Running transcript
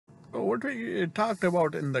what we talked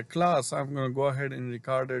about in the class, I'm going to go ahead and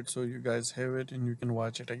record it so you guys have it and you can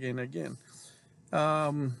watch it again.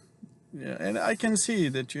 Um, yeah, and I can see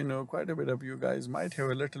that quite a bit of you guys might have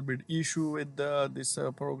a little bit issue with this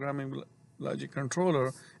programming logic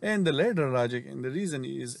controller and the ladder logic, and the reason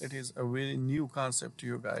is it is a very new concept to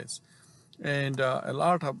you guys. And a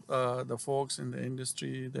lot of the folks in the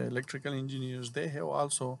industry, the electrical engineers, they have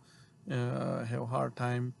also have hard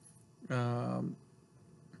time um,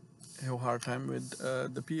 with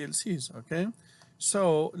the PLCs. Okay,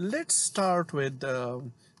 so let's start with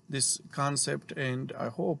this concept, and I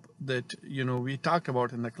hope that we talked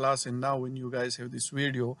about in the class, and now when you guys have this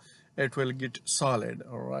video, it will get solid.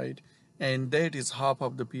 All right, and that is half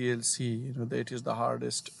of the PLC. That is the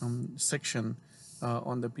hardest section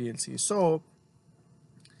on the PLC. So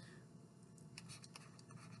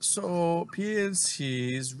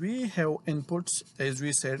PLCs, we have inputs as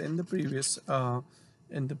we said in the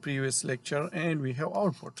previous lecture, and we have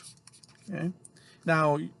output. Okay,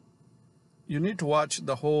 now you need to watch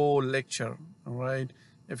the whole lecture. All right,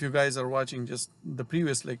 if you guys are watching just the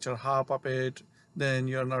previous lecture, half of it, then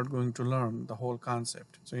you're not going to learn the whole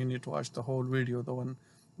concept. So you need to watch the whole video, the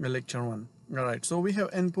lecture one. All right, so we have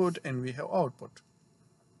input and we have output.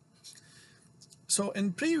 So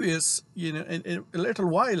in previous, a little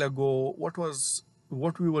while ago,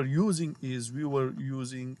 what we were using is we were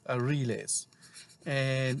using a relays,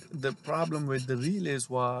 and the problem with the relays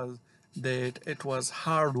was that it was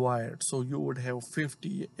hardwired. So you would have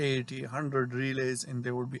 50, 80, 100 relays, and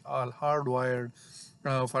they would be all hardwired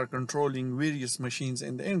for controlling various machines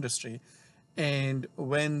in the industry. And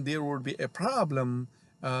when there would be a problem,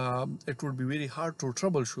 it would be very hard to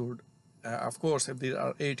troubleshoot. Of course, if there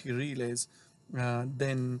are 80 relays,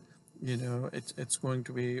 then it's going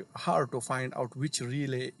to be hard to find out which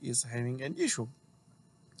relay is having an issue.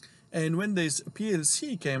 And when this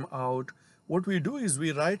PLC came out, what we do is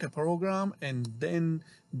we write a program, and then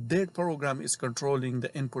that program is controlling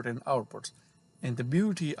the input and outputs. And the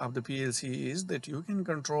beauty of the PLC is that you can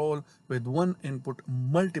control with one input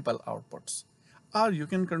multiple outputs, or you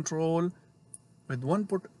can control with one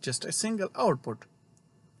put just a single output.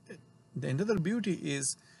 The another beauty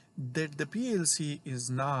is that the PLC is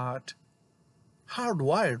not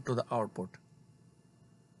hardwired to the output,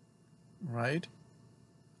 right?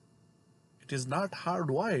 It is not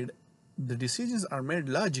hardwired. The decisions are made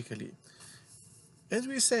logically. As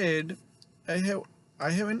we said, I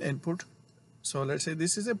have an input. So let's say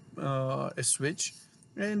this is a switch,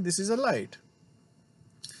 and this is a light.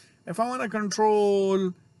 If I want to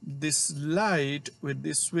control this light with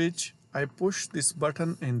this switch, I push this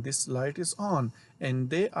button and this light is on, and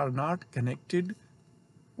they are not connected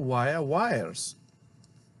via wires.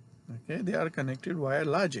 Okay, they are connected via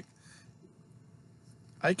logic.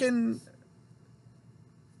 I can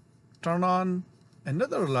turn on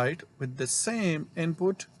another light with the same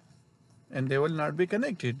input, and they will not be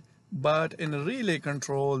connected, but in a relay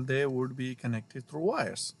control they would be connected through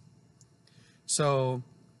wires. So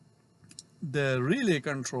the relay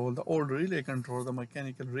control, the old relay control, the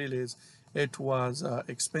mechanical relays, it was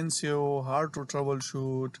expensive, hard to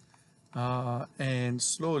troubleshoot, and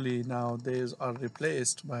slowly now these are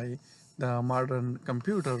replaced by the modern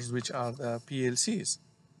computers, which are the PLCs.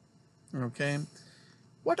 Okay,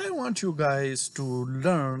 what I want you guys to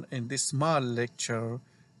learn in this small lecture,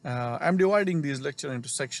 I'm dividing these lecture into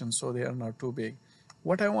sections so they are not too big.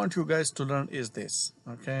 What I want you guys to learn is this.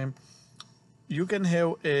 Okay, you can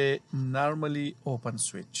have a normally open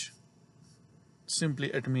switch. Simply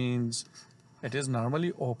it means it is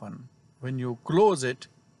normally open. When you close it,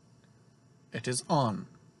 it is on.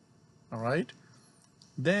 All right,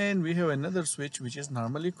 then we have another switch which is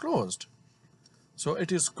normally closed. So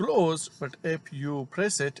it is closed, but if you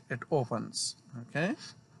press it, it opens. Okay,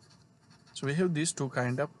 so we have these two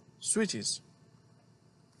kind of switches.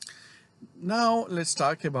 Now let's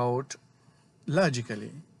talk about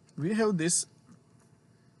logically. We have this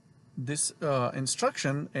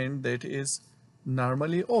instruction, and that is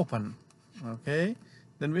normally open. Okay,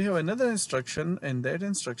 then we have another instruction, and that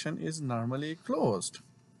instruction is normally closed.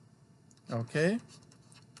 Okay,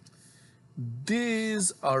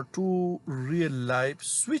 these are two real life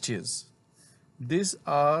switches. These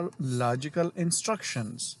are logical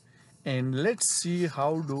instructions, and let's see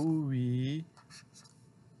how do we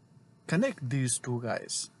connect these two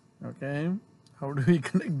guys. Okay, how do we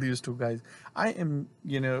connect these two guys? I am,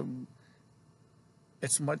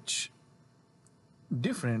 it's much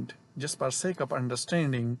different. Just for sake of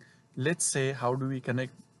understanding, let's say how do we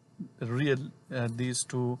connect real these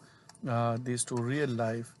two real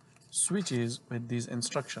life switches with these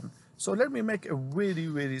instructions. So let me make a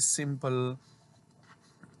very simple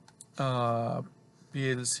uh,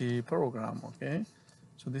 PLC program. Okay,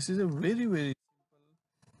 so this is a very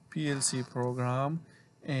PLC program,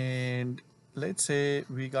 and let's say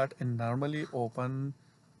we got a normally open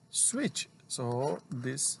switch. So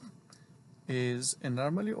this is a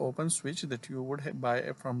normally open switch that you would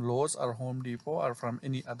buy from Lowe's or Home Depot or from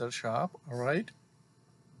any other shop. All right,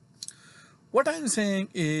 what I'm saying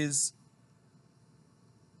is,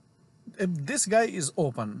 if this guy is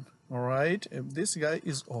open, all right, if this guy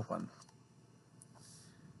is open,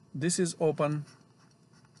 this is open,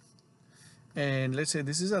 and let's say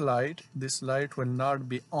this is a light, this light will not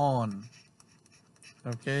be on.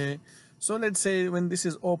 Okay, so let's say when this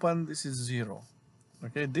is open, this is 0.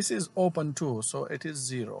 Okay, this is open too, so it is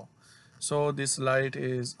 0, so this light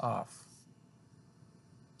is off.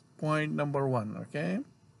 Point number 1. Okay,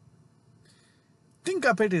 think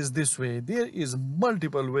of it is this way. There is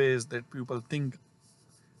multiple ways that people think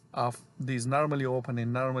of these normally open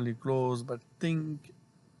and normally closed, but think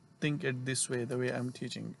it this way, the way I'm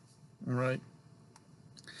teaching. All right,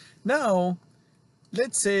 now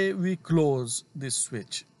let's say we close this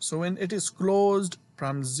switch. So when it is closed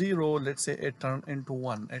from 0, let's say it turns into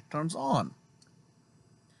 1, it turns on.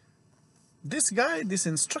 This guy, this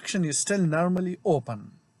instruction is still normally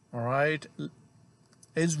open. All right,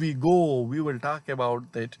 as we go, we will talk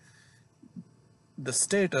about that the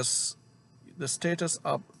status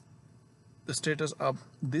of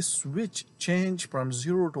this switch change from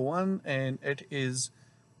 0 to 1, and it is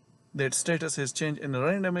that status has changed in the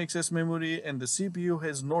random access memory, and the CPU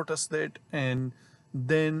has noticed that, and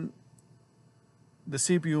then the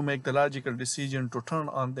CPU make the logical decision to turn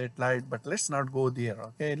on that light. But let's not go there.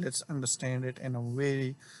 Okay, let's understand it in a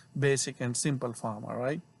very basic and simple form. All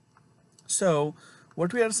right, so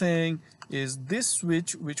what we are saying is this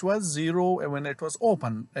switch, which was 0 when it was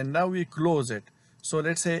open, and now we close it. So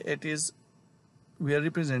let's say it is, we are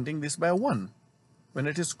representing this by 1. When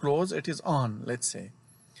it is closed, it is on. Let's say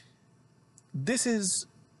this is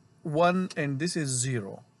 1 and this is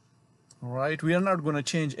 0. All right, we are not going to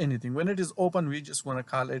change anything. When it is open, we just want to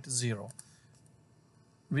call it 0.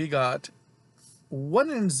 We got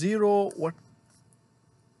 1 and 0. What,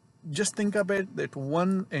 just think about it, that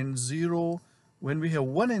 1 and 0, when we have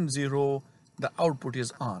 1 and 0, the output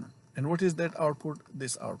is on. And what is that output?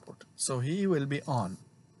 This output. So he will be on.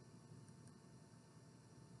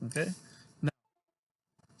 Okay, now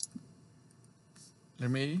let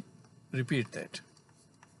me repeat that.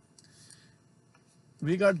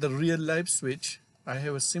 We got the real life switch. I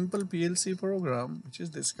have a simple PLC program, which is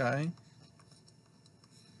this guy.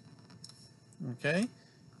 Okay,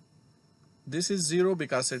 this is 0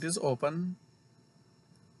 because it is open.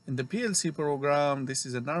 In the PLC program, this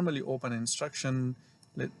is a normally open instruction,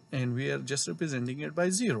 and we are just representing it by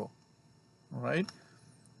 0. All right,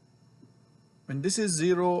 when this is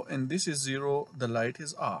 0 and this is 0, the light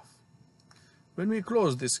is off. When we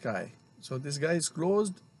close this guy, so this guy is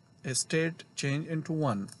closed, a state change into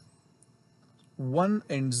 1. 1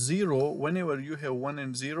 and 0, whenever you have 1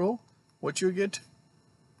 and 0, what you get?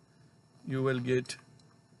 You will get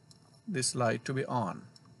this light to be on.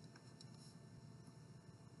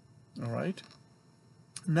 All right,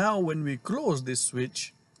 now when we close this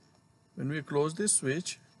switch,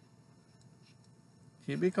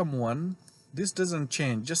 he become 1. This doesn't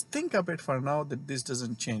change. Just think of it for now that this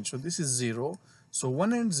doesn't change. So this is 0. So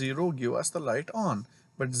 1 and 0 give us the light on.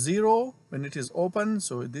 But 0, when it is open,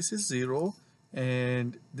 so this is 0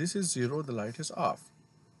 and this is 0, the light is off.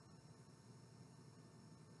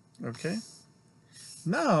 Okay.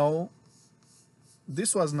 Now,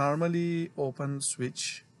 this was normally open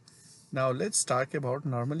switch. Now let's talk about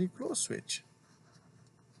normally closed switch.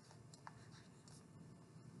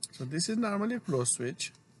 So this is normally closed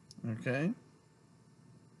switch. Okay,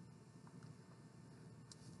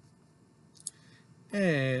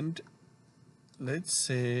 and let's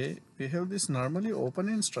say we have this normally open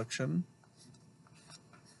instruction.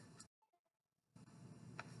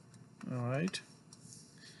 All right,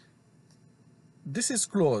 this is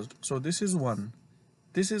closed, so this is 1.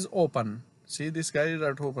 This is open. See, this guy is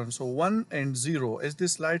not open. So 1 and 0, is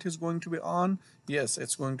this light is going to be on? Yes,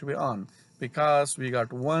 it's going to be on because we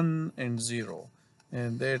got 1 and 0,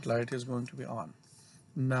 and that light is going to be on.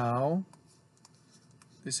 Now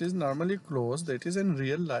this is normally closed, that is in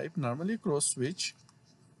real life normally closed switch,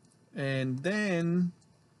 and then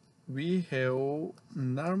we have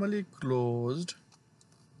normally closed,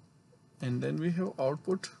 and then we have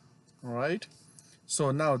output. All right,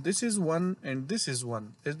 so now this is 1 and this is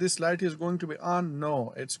 1. Is this light is going to be on?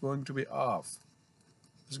 No, it's going to be off.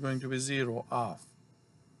 It's going to be 0, off.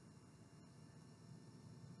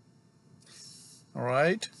 All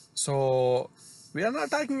right, so We are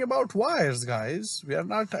not talking about wires, guys. We are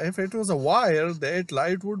not, if it was a wire, that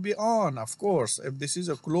light would be on, of course. If this is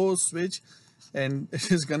a closed switch and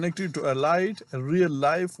it is connected to a light, a real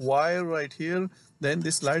life wire right here, then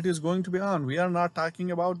this light is going to be on. We are not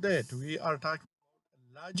talking about that. We are talking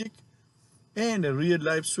about logic and real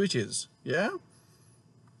life switches. Yeah?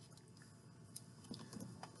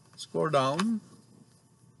 Let's go down.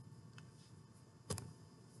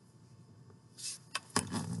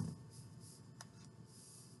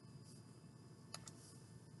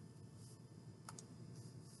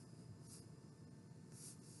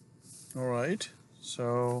 All right.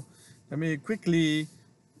 So let me quickly,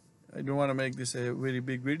 I don't want to make this a very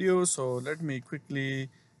big video, so let me quickly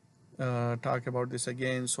talk about this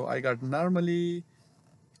again. So I got normally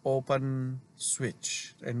open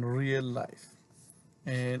switch in real life,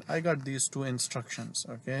 and I got these two instructions.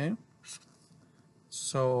 Okay,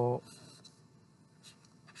 so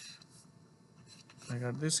I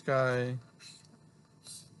got this guy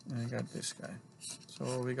and I got this guy.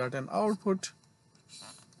 So we got an output.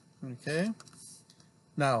 Okay,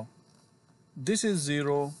 now this is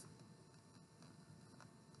 0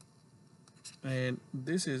 and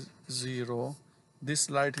this is 0.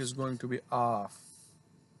 This light is going to be off.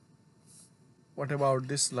 What about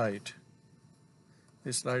this light?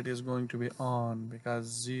 This light is going to be on, because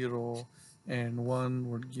 0 and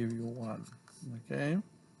 1 would give you 1. Okay,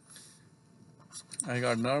 I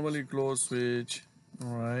got normally closed switch.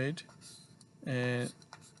 All right, and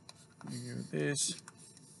give this.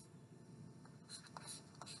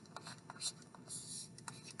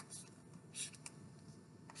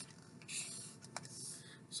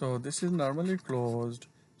 So this is normally closed.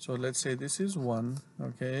 So let's say this is 1.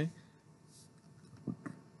 Okay,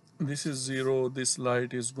 this is 0. This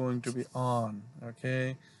light is going to be on.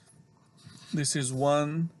 Okay, this is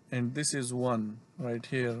 1 and this is 1 right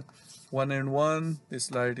here. 1 and 1, this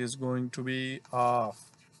light is going to be off.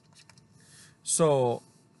 So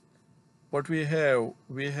what we have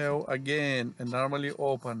again a normally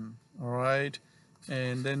open. All right,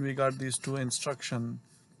 and then we got these two instruction: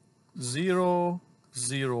 0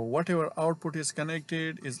 0, whatever output is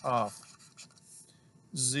connected is off.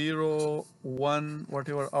 0 1,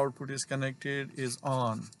 whatever output is connected is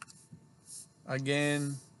on.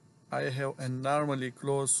 Again, I have a normally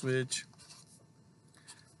closed switch,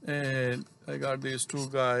 and I got these two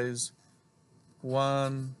guys.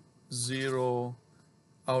 1 0,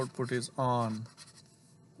 output is on.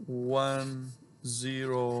 1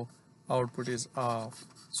 0, output is off.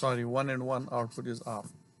 Sorry, 1 and 1, output is off.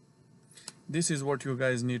 This is what you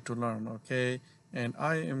guys need to learn. Okay, and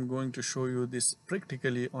I am going to show you this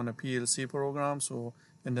practically on a PLC program. So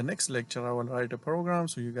in the next lecture I will write a program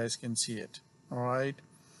so you guys can see it. All right,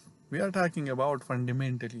 we are talking about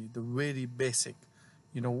fundamentally the very basic.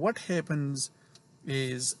 What happens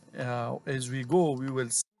is, as we go, we will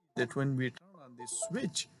see that when we turn on this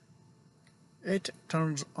switch, it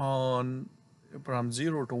turns on from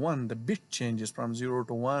 0 to 1. The bit changes from 0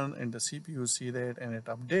 to 1, and the CPU see that, and it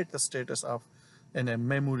updates the status of in a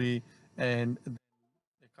memory, and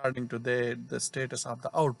according to that, the status of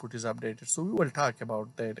the output is updated. So we will talk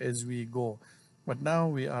about that as we go, but now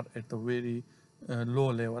we are at the very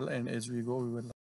low level, and as we go we will